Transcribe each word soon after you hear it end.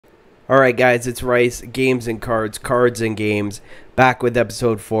Alright guys, it's Rice, Games and Cards, Cards and Games, back with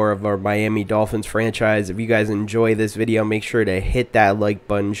episode 4 of our Miami Dolphins franchise. If you guys enjoy this video, make sure to hit that like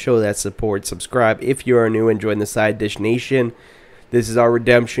button, show that support, subscribe if you are new and join the Side Dish Nation. This is our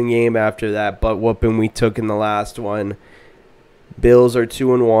redemption game after that butt whooping we took in the last one. Bills are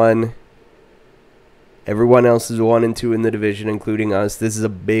 2-1. Everyone else is 1-2 in the division, including us. This is a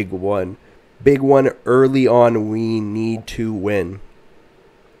big one. Big one early on. We need to win.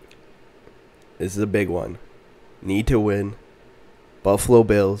 This is a big one. Need to win. Buffalo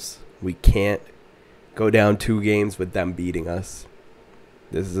Bills. We can't go down 2 games with them beating us.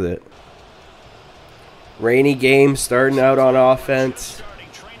 This is it. Rainy game, starting out on offense.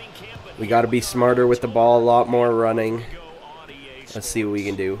 We got to be smarter with the ball, a lot more running. Let's see what we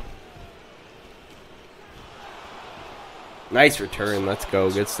can do. Nice return. Let's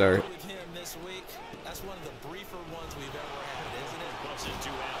go. Good start.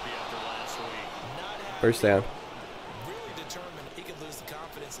 First down. Really determined he could lose the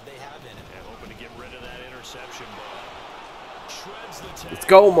confidence that they have in him. And hoping to get rid of that interception ball. Let's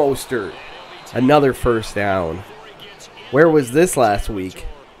go, Mostert. Another first down. Where was this last week?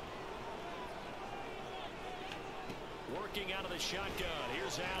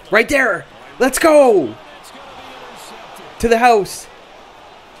 Right there. Let's go. To the house.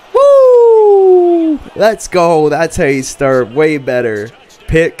 Woo! Let's go. That's how you start. Way better.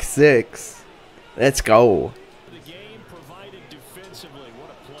 Pick 6. Let's go.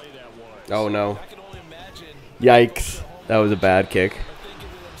 Oh no. Yikes. That was a bad kick.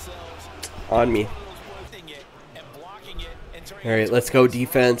 On me. Alright, let's go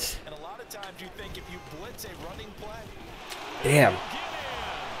defense. Damn.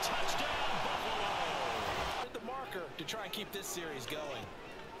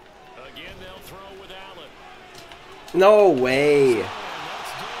 No way.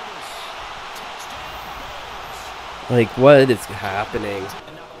 Like, what is happening?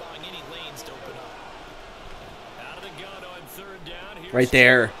 Right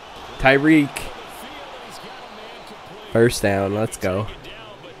there. Tyreek. First down. Let's go.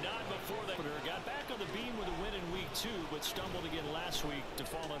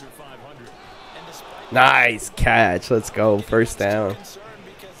 Nice catch. Let's go. First down.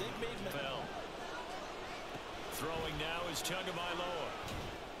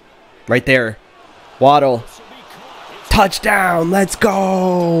 Right there. Waddle. Touchdown. Let's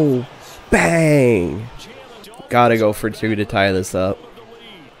go. Bang. Gotta go for 2 to tie this up.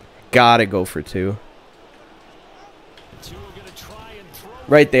 Gotta go for 2.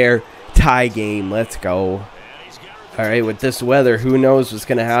 Right there. Tie game. Let's go. Alright, with this weather, who knows what's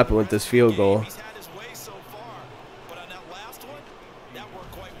going to happen with this field goal.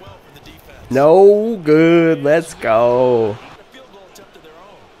 No good. Let's go.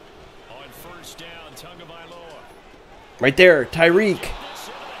 Right there, Tyreek.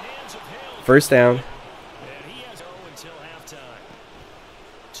 First down.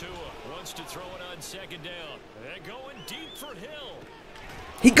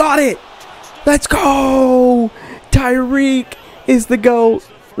 He got it. Let's go. Tyreek is the GOAT.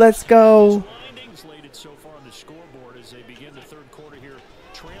 Let's go.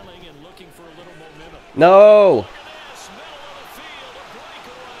 No.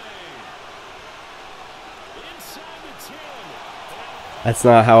 That's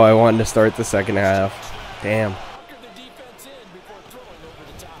not how I wanted to start the second half. Damn.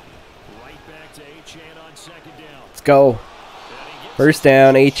 Let's go. First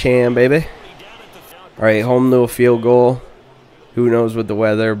down, H-Ham, baby. Alright, home to a field goal. Who knows with the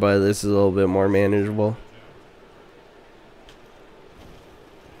weather, but this is a little bit more manageable.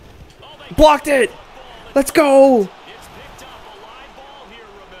 Blocked it! Let's go!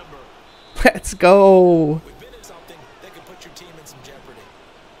 Let's go!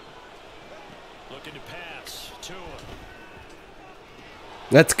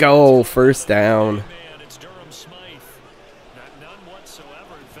 Let's go. First down.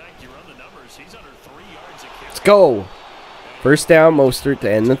 Let's go. First down, Mostert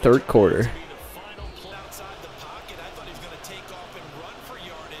to end the third quarter.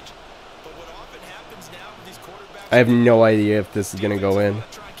 I have no idea if this is going to go in.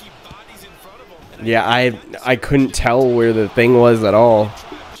 Yeah, I couldn't tell where the thing was at all.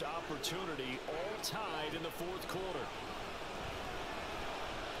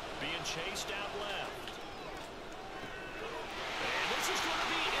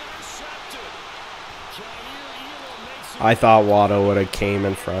 I thought Waddle would have came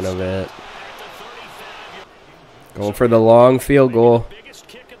in front of it. Going for the long field goal.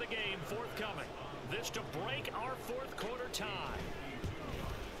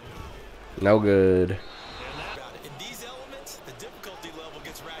 No good. In these elements, the difficulty level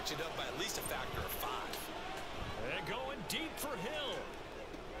gets ratcheted up by at least a factor of 5. And going deep for Hill.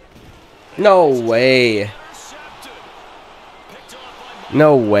 No way.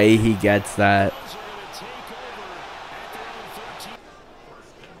 No way he gets that.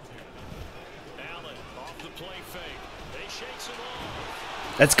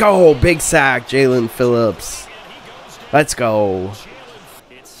 Let's go. Big sack, Jalen Phillips. Let's go.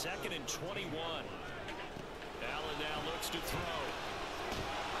 It's 2nd and 21. Allen now looks to throw.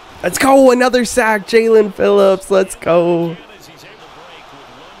 Let's go. Another sack, Jalen Phillips. Let's go. He's able to break with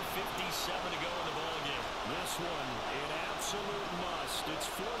 1:57 to go in the ballgame. This one an absolute must. It's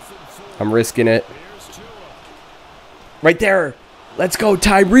 4th and 4. I'm risking it. Here's Tua. Right there. Let's go,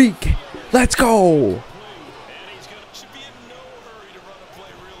 Tyreek. Let's go. And he's should be in no hurry to run a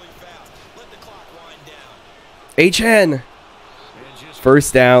play really fast. Let the clock wind down. HN.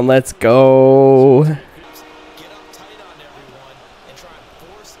 First down. Let's go. Get up tight on everyone and try and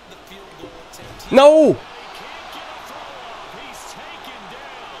force the field goal attempt. No. He's taken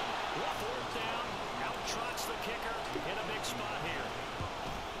down. 4th down. Out trots the kicker in a big spot here.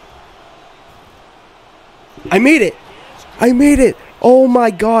 I made it. I made it. Oh my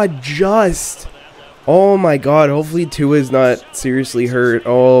God. Just. Oh my God. Hopefully Tua is not seriously hurt.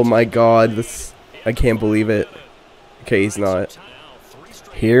 Oh my God. This. I can't believe it. Okay, he's not.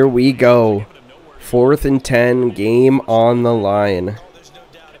 Here we go. 4th and 10. Game on the line. There's no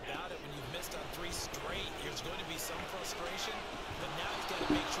doubt about it. When you've missed on 3 straight, there's going to be some frustration. But now he's got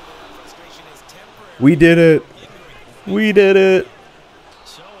to make sure that frustration is temporary. We did it. We did it.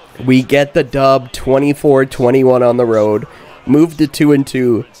 We get the dub. 24-21 on the road. Move to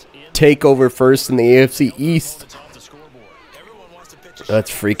 2-2. Take over first in the AFC East. Everyone wants to pitch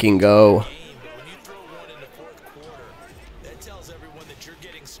Let's freaking go. when you throw one in the 4th quarter, that tells everyone that you're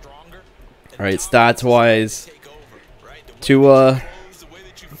getting stronger. All right, stats wise, Take over, right? The way Tua, the way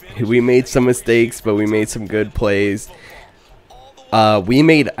that you finish, we made some mistakes, but we made some good plays. We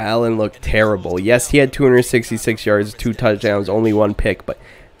made Allen look terrible. Yes, he had 266 yards, 2 touchdowns, only 1 pick, but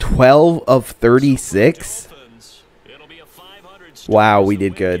 12 of 36. it'll be a 500 Wow, we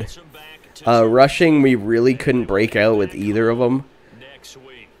did good. Rushing, we really couldn't break out with either of them, next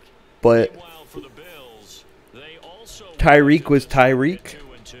week. but While for the Bills, they also Tyreek was Tyreek.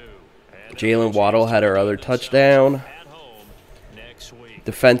 2-2. And Jalen Waddle had our other touchdown. at home next week.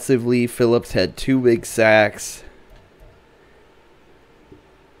 Defensively, Phillips had 2 big sacks.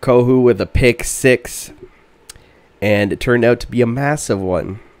 Kohu with a pick 6. And it turned out to be a massive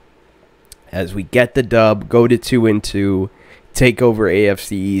one. As we get the dub, go to 2-2, take over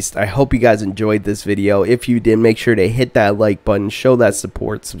AFC East. I hope you guys enjoyed this video. If you did, make sure to hit that like button, show that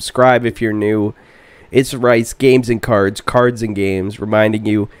support, subscribe if you're new. It's Rice Games and Cards, Cards and Games, reminding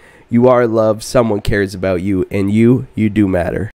you, you are loved, someone cares about you, and you do matter.